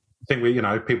 I think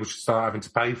people should start having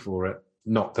to pay for it.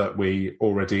 Not that we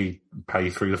already pay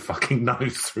through the fucking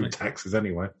nose through taxes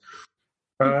anyway.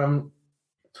 I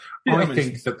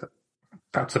think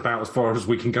that's about as far as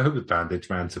we can go with Bandaged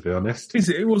Man, to be honest. Is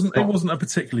it? It wasn't a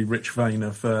particularly rich vein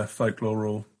of folklore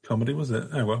or comedy, was it?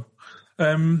 Oh well.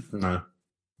 No.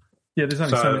 Yeah, there's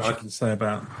only so much you can say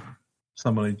about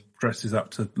someone who dresses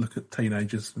up to look at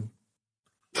teenagers.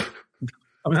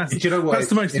 That's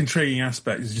the most intriguing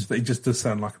aspect. Is just that he just does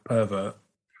sound like a pervert.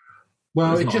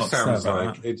 Well, it just sounds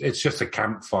like it's just a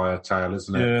campfire tale,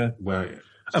 isn't it? Yeah.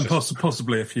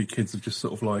 Possibly a few kids have just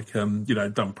sort of like,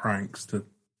 done pranks to.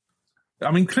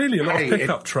 Clearly a lot of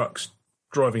pickup trucks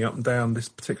driving up and down this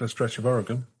particular stretch of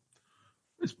Oregon.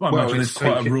 I imagine it's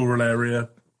quite a rural area.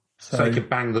 So you could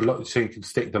bang so you could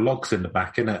stick the logs in the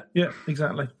back, innit? Yeah,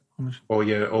 exactly. Or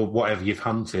whatever you've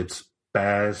hunted,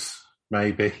 bears,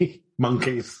 maybe,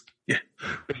 monkeys,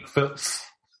 Bigfoots,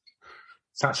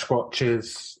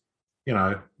 Sasquatches,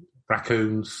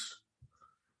 raccoons,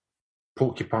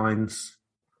 porcupines,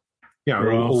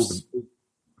 all the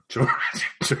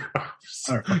giraffes,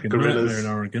 gorillas in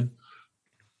Oregon.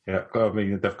 Yeah,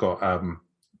 they've got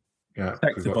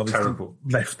terrible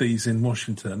lefties in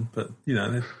Washington, but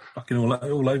they're fucking all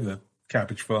over the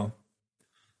cabbage farm.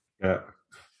 Yeah,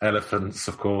 elephants,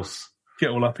 of course.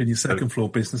 Get all up in your second floor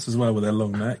business as well with their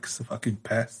long necks, the fucking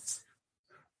pests.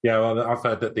 Yeah, well, I've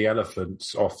heard that the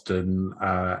elephants often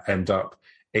end up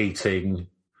eating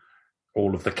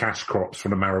all of the cash crops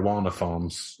from the marijuana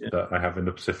farms that they have in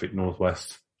the Pacific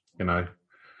Northwest. You know,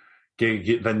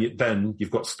 then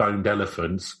you've got stoned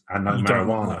elephants and no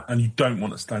marijuana. And you don't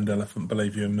want a stoned elephant,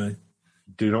 believe you and me.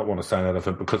 Do not want a stoned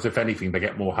elephant because if anything, they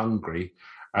get more hungry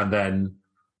and then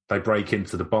they break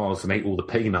into the bars and eat all the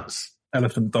peanuts.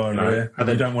 Elephant diarrhea. And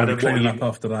you don't want to clean up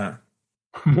after that.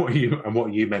 What are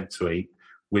you meant to eat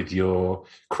with your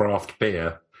craft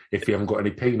beer if you haven't got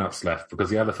any peanuts left because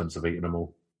the elephants have eaten them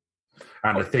all?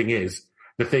 And the thing is,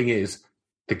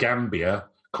 the Gambia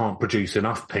can't produce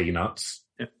enough peanuts,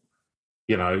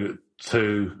 you know,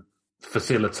 to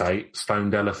facilitate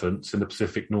stoned elephants in the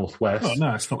Pacific Northwest. Oh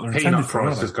no, it's not.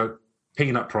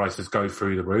 Peanut prices go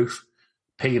through the roof.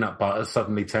 Peanut butter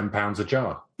suddenly £10 a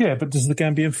jar. Yeah, but does the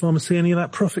Gambian farmer see any of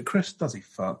that profit, Chris? Does he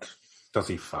fuck? Does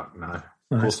he fuck? No,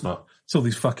 of course not. It's all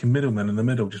these fucking middlemen in the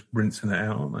middle just rinsing it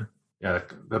out, aren't they? Yeah,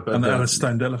 and the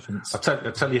stoned elephants. I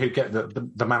tell you who get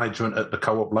the management at the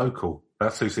co-op local.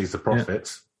 That's who sees the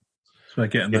profits. So they're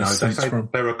getting those seats from.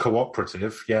 They're a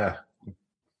cooperative, yeah.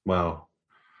 Well,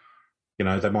 you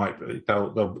know,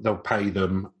 they'll pay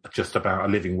them just about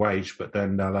a living wage, but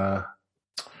then they'll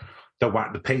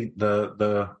whack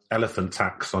the elephant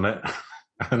tax on it,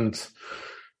 and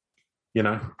you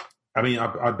know, I mean,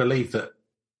 I believe that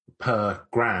per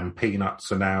gram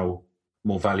peanuts are now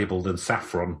more valuable than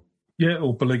saffron. Yeah,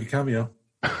 or Beluga caviar.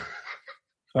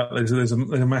 There's a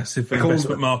massive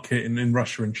investment market in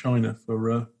Russia and China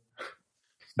for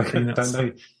peanuts.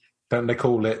 Don't they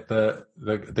call it the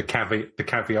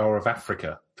caviar of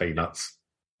Africa peanuts?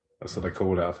 That's what they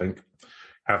call it, I think.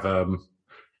 Have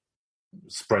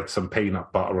spread some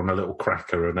peanut butter on a little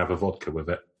cracker and have a vodka with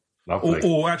it. Lovely.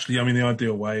 Or actually, I mean, the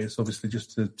ideal way is obviously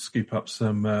just to scoop up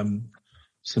some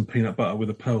peanut butter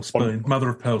with a pearl spoon, mother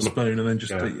of pearl spoon, and then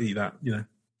just eat that, you know,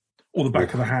 or the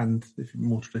back of the hand if you're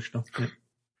more traditional. Yeah.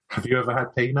 Have you ever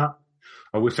had peanut?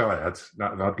 I wish I had.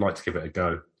 I'd like to give it a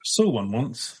go. I saw one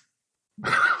once.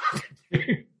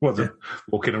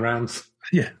 Walking around?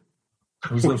 Yeah.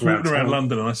 I was walking around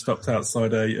London and I stopped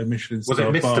outside a Michelin star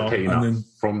bar. Was it Mr. Peanut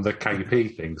from the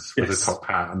KP things with the top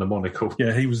hat and the monocle?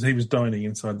 Yeah, he was dining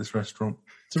inside this restaurant.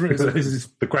 The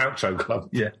Groucho Club?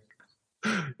 Yeah.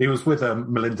 He was with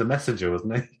Melinda Messenger,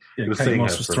 wasn't he? Yeah, he was Kate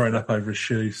Moss was thrown up over his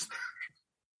shoes.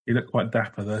 He looked quite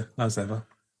dapper though, as ever.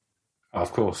 Oh,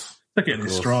 of course. Took it in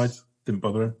his stride. Didn't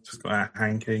bother him. Just got a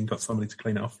hanky and got somebody to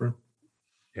clean it off for him.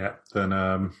 Yeah, then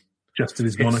adjusted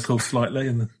his monocle slightly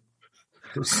and then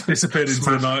disappeared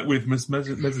into the night with Miss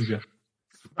Messenger.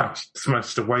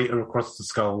 Smashed a waiter across the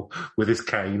skull with his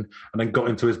cane and then got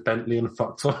into his Bentley and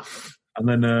fucked off. And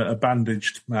then a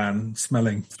bandaged man,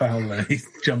 smelling foully,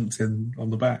 jumped in on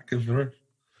the back of the roof.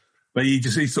 But he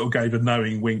sort of gave a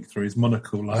knowing wink through his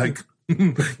monocle, like,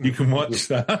 you can watch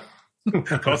that.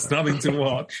 Costs nothing to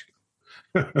watch.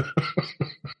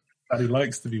 Daddy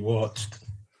likes to be watched.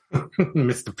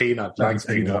 Mr. Peanut likes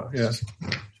peanut. Yeah.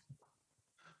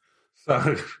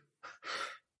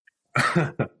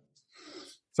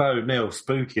 So Neil,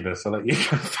 spookiness. I'll let you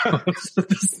go first.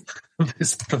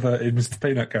 This perverted Mr.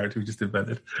 Peanut character we just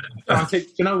invented. I think.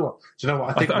 Do you know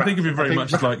what? I think it'd be very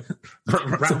much like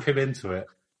wrap him into it.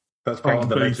 That's part of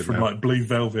the legend from now. Like Blue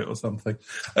Velvet or something.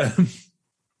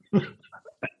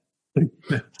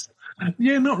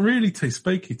 Yeah, not really too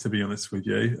spooky, to be honest with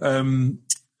you.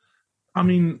 I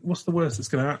mean, what's the worst that's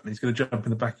going to happen? He's going to jump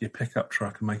in the back of your pickup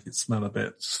truck and make it smell a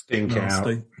bit stink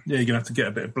nasty. Out. Yeah, you're going to have to get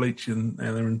a bit of bleach in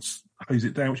there and hose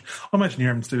it down, which I imagine you're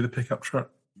having to do with the pickup truck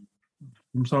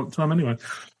from time to time anyway.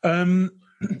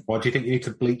 Why do you think you need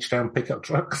to bleach down pickup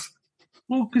trucks?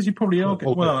 Well, because you probably are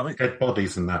getting dead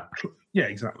bodies and that. Yeah,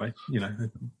 exactly. You know,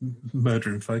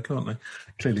 murdering folk, aren't they?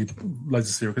 Clearly, loads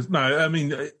of serial killers. No, I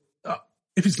mean,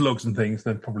 if it's logs and things,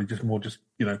 then probably just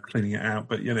cleaning it out.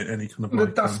 But any kind of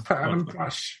like dust pan and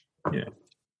brush. Yeah.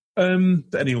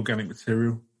 Any organic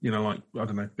material, like I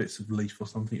don't know, bits of leaf or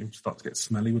something, it would start to get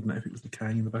smelly, wouldn't it? If it was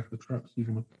decaying in the back of the truck, so you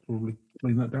can probably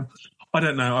clean that down. I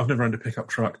don't know. I've never owned a pickup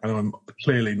truck, and I'm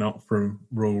clearly not from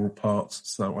rural parts,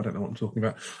 so I don't know what I'm talking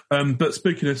about. But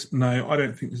spookiness, no, I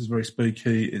don't think this is very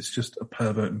spooky. It's just a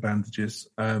pervert in bandages.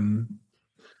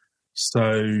 So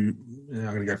I'm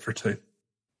going to go for a 2.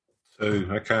 2,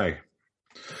 okay.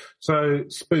 So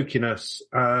spookiness,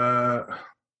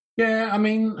 yeah, I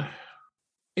mean,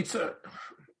 it's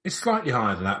slightly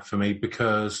higher than that for me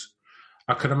because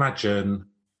I can imagine,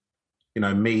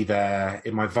 me there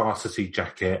in my varsity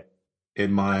jacket,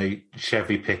 in my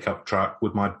Chevy pickup truck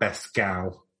with my best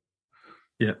gal,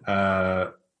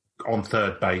 on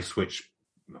third base, which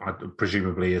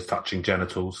presumably is touching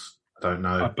genitals. I don't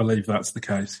know. I believe that's the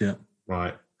case. Yeah.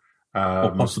 Right.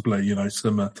 Or possibly,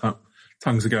 some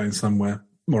tongues are going somewhere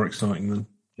more exciting than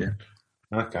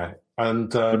Okay.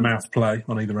 And The mouth play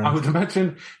on either end. I would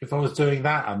imagine if I was doing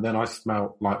that and then I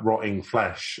smelt like rotting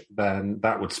flesh, then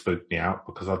that would spook me out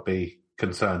because I'd be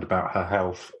concerned about her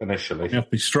health initially. You have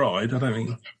to be stride. I don't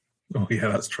think. Oh, yeah,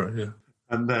 that's true. Yeah.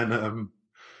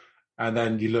 And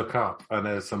then you look up and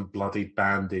there's some bloody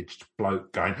bandaged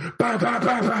bloke going bang, bang,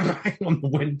 bang, bang, bang on the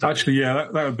window. Actually, yeah,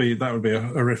 that would be a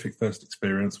horrific first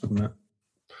experience, wouldn't it?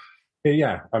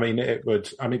 Yeah, I mean, it would.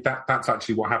 I mean, that's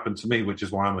actually what happened to me, which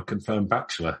is why I'm a confirmed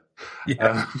bachelor.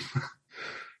 Yeah.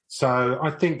 So I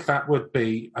think that would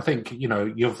be. I think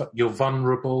you're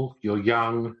vulnerable, you're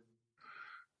young,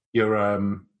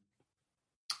 you're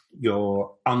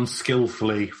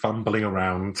unskillfully fumbling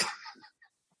around.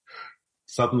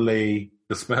 Suddenly,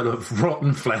 the smell of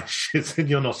rotten flesh is in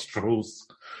your nostrils,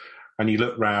 and you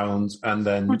look round, and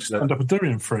then we just end up a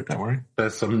durian fruit. Don't worry.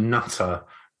 There's some nutter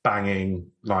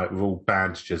banging like with all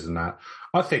bandages and that.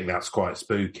 I think that's quite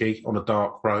spooky on a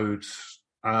dark road.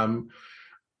 I've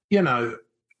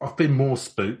been more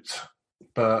spooked,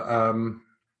 but I'm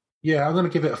going to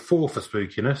give it a 4 for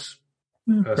spookiness.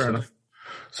 Fair enough.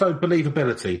 So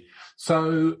believability.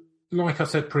 So like I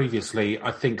said previously,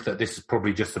 I think that this is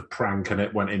probably just a prank and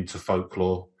it went into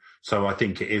folklore. So I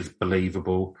think it is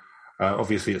believable.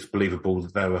 Obviously, it's believable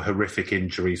that there were horrific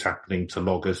injuries happening to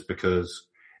loggers because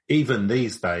even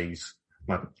these days,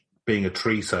 like being a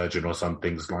tree surgeon or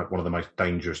something is like one of the most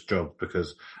dangerous jobs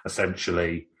because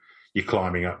essentially you're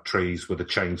climbing up trees with a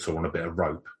chainsaw and a bit of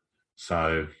rope.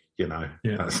 So,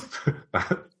 that's,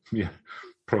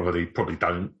 probably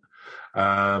don't.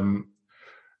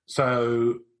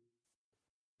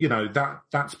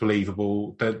 That's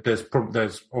believable.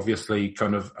 There's obviously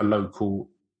kind of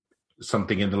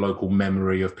something in the local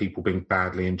memory of people being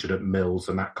badly injured at mills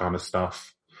and that kind of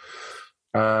stuff.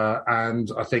 And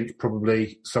I think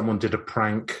probably someone did a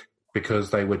prank because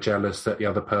they were jealous that the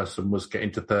other person was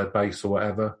getting to third base or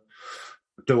whatever.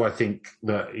 Do I think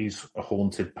that he's a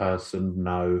haunted person?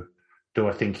 No. Do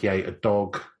I think he ate a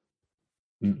dog?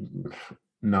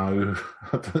 No.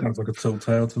 Sounds like a tall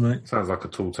tale to me. Sounds like a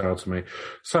tall tale to me.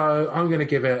 So I'm going to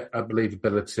give it a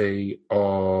believability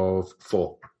of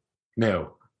 4.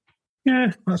 Neil?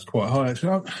 Yeah, that's quite high, actually.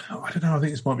 I don't know. I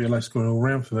think this might be a low score all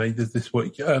round for me this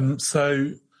week.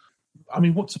 So, I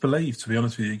mean, what to believe, to be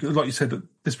honest with you? Like you said, the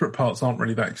disparate parts aren't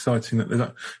really that exciting.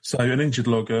 So an injured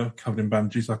logger covered in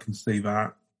bandages, I can see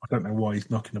that. I don't know why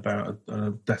he's knocking about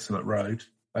a desolate road.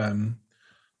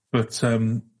 There's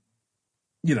not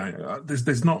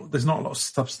a lot of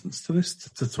substance to this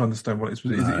to understand what it is.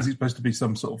 No. Is it supposed to be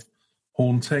some sort of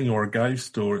haunting or a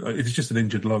ghost, or if it's just an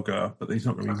injured logger, but he's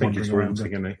not going to be wandering around?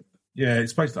 Isn't he? Yeah,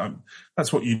 it's supposed to.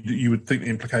 That's what you would think the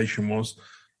implication was.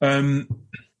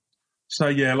 So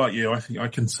yeah, like you, I think I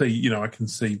can see. I can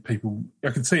see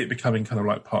it becoming kind of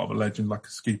like part of a legend, like a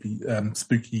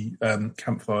spooky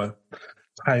campfire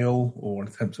tale or an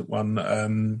attempt at one.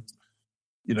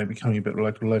 Becoming a bit of a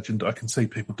local legend. I can see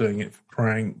people doing it for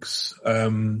pranks.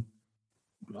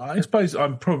 I suppose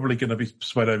I'm probably going to be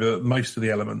persuaded over that most of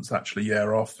the elements actually,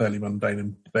 are fairly mundane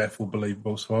and therefore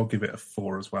believable. So I'll give it a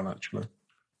 4 as well, actually.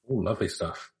 Oh, lovely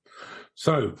stuff.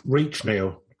 So, Reach,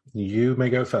 Neil, you may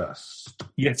go first.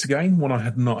 Yet again, one I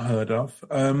had not heard of.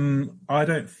 I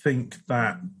don't think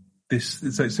that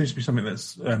so it seems to be something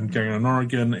that's going on in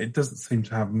Oregon. It doesn't seem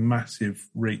to have massive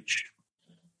reach.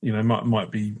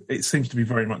 Might be. It seems to be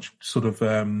very much sort of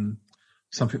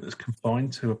something that's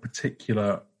confined to a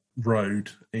particular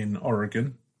road in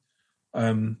Oregon.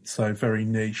 So very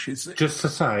niche. It's just to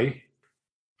say,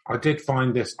 I did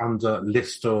find this under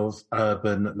list of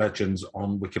urban legends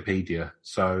on Wikipedia,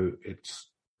 so it's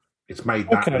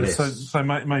made that list. So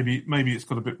maybe it's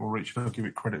got a bit more reach. I'll give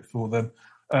it credit for them.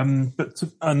 And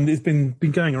it's been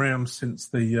going around since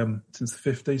the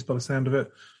 50s by the sound of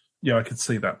it. Yeah, I could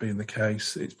see that being the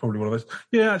case. It's probably one of those.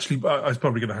 Yeah, actually, I was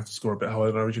probably going to have to score a bit higher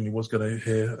than I originally was going to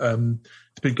hear.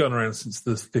 It's been going around since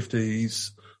the 50s.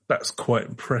 That's quite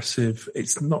impressive.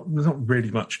 There's not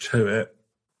really much to it.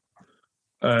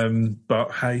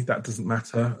 But hey, that doesn't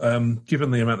matter. Given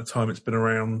the amount of time it's been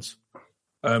around,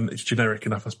 it's generic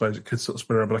enough, I suppose. It could sort of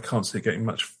spread around, but I can't see it getting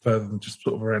much further than just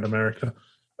sort of around America.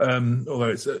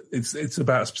 Although it's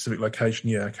about a specific location,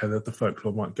 yeah. Okay, the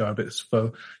folklore might go a bit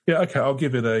further. Yeah, okay. I'll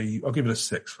give it a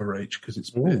 6 for each because it's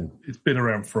been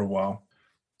around for a while.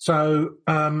 So,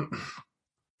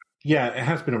 it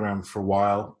has been around for a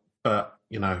while, but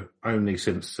only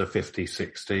since the 50s,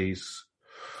 60s,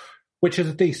 which is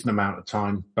a decent amount of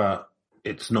time, but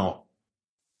it's not,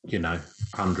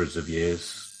 hundreds of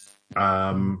years.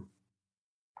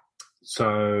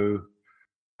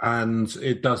 And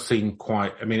it does seem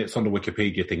quite, it's on the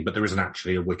Wikipedia thing, but there isn't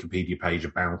actually a Wikipedia page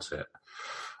about it.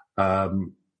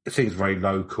 It seems very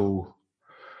local.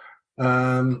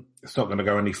 It's not going to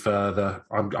go any further.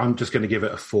 I'm just going to give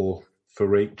it a 4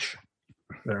 for each.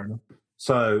 Fair enough.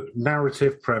 So,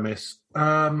 narrative premise.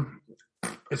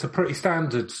 It's a pretty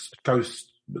standard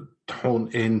ghost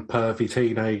haunting, pervy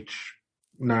teenage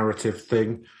narrative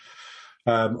thing.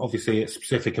 Obviously, it's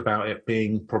specific about it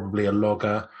being probably a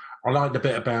logger. I like the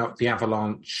bit about the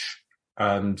avalanche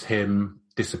and him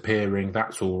disappearing.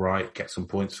 That's all right. Get some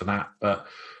points for that. But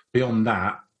beyond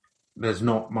that, there's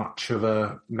not much of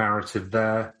a narrative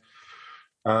there.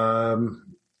 I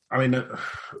mean,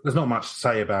 there's not much to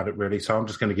say about it, really, so I'm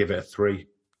just going to give it a 3.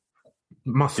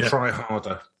 Must try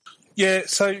harder. Yeah,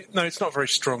 so, no, it's not a very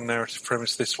strong narrative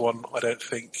premise, this one, I don't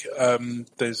think.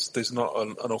 There's not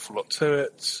an awful lot to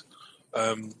it.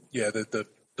 The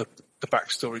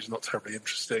backstory is not terribly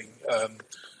interesting.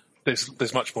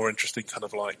 There's much more interesting kind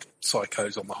of like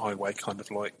psychos on the highway, kind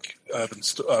of like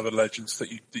urban legends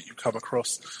that you come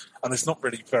across, and there's not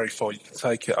really very far you can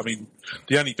take it. I mean,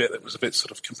 the only bit that was a bit sort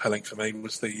of compelling for me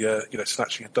was the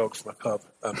snatching a dog from a pub,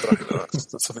 but I think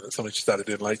that's something that somebody just added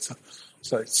in later.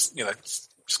 So it's it's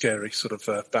scary sort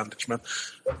of Bandaged Man.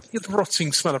 The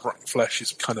rotting smell of rotten flesh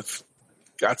is kind of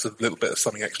adds a little bit of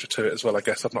something extra to it as well. I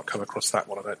guess I've not come across that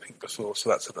one, I don't think, before, so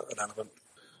that's an element.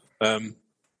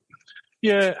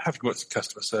 Having worked in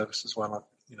customer service as well,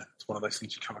 it's one of those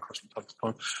things you come across from time to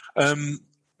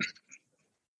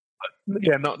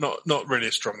time. Not really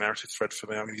a strong narrative thread for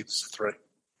me. I'm going to give this a 3.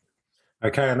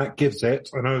 Okay, and that gives it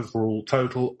an overall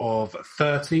total of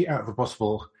 30 out of a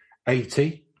possible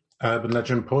 80 urban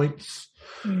legend points.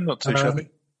 Not too shabby.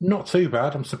 Not too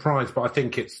bad. I'm surprised, but I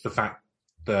think it's the fact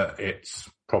that it's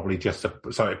probably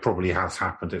so it probably has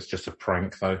happened. It's just a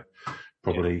prank, though.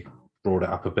 Probably brought it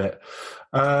up a bit.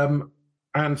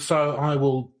 And so I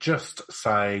will just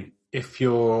say, if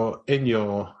you're in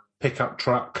your pickup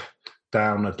truck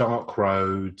down a dark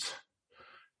road,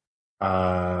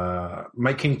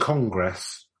 making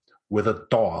congress with a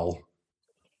dial,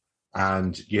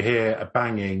 and you hear a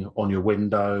banging on your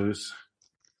windows,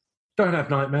 don't have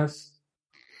nightmares.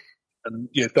 And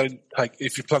don't take,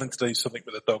 if you're planning to do something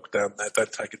with a dog down there,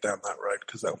 don't take it down that road,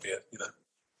 because that'll be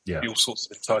be all sorts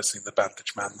of enticing the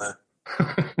Bandaged Man there.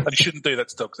 And you shouldn't do that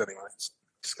to dogs anyway. It's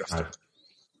disgusting.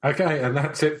 Okay, and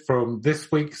that's it from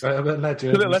this week's Urban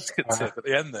Legends. A little etiquette tip at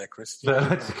the end there, Chris.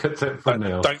 Etiquette tip from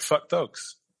Neil. Don't fuck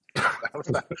dogs.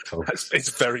 It's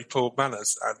very poor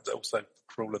manners and also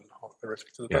cruel and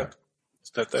horrific to the dog.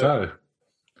 So,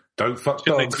 don't fuck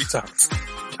dogs. Need to be tucked.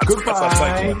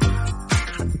 Goodbye.